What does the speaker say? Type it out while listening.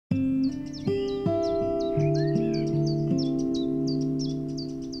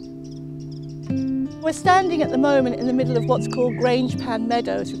we're standing at the moment in the middle of what's called Grangepans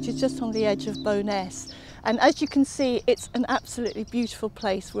Meadow, which is just on the edge of Bowness. And as you can see, it's an absolutely beautiful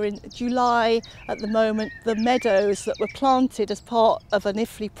place. We're in July at the moment. The meadows that were planted as part of an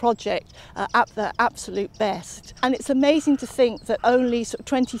IFLI project are at their absolute best. And it's amazing to think that only sort of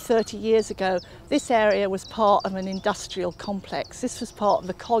 20, 30 years ago, this area was part of an industrial complex. This was part of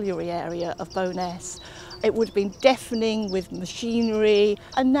the colliery area of Bowness. It would have been deafening with machinery.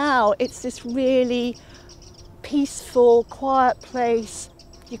 And now it's this really peaceful, quiet place.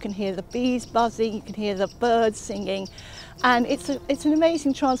 You can hear the bees buzzing, you can hear the birds singing, and it's an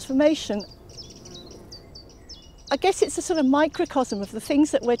amazing transformation. I guess it's a sort of microcosm of the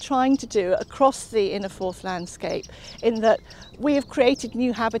things that we're trying to do across the Inner Forth landscape, in that we have created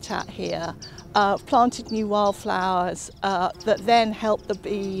new habitat here, planted new wildflowers that then help the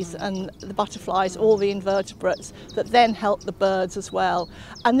bees and the butterflies, all the invertebrates, that then help the birds as well.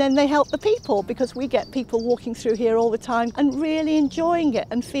 And then they help the people, because we get people walking through here all the time and really enjoying it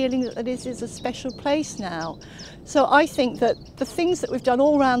and feeling that this is a special place now. So I think that the things that we've done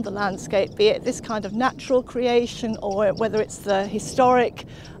all around the landscape, be it this kind of natural creation or whether it's the historic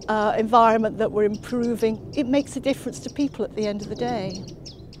environment that we're improving, it makes a difference to people at the end of the day.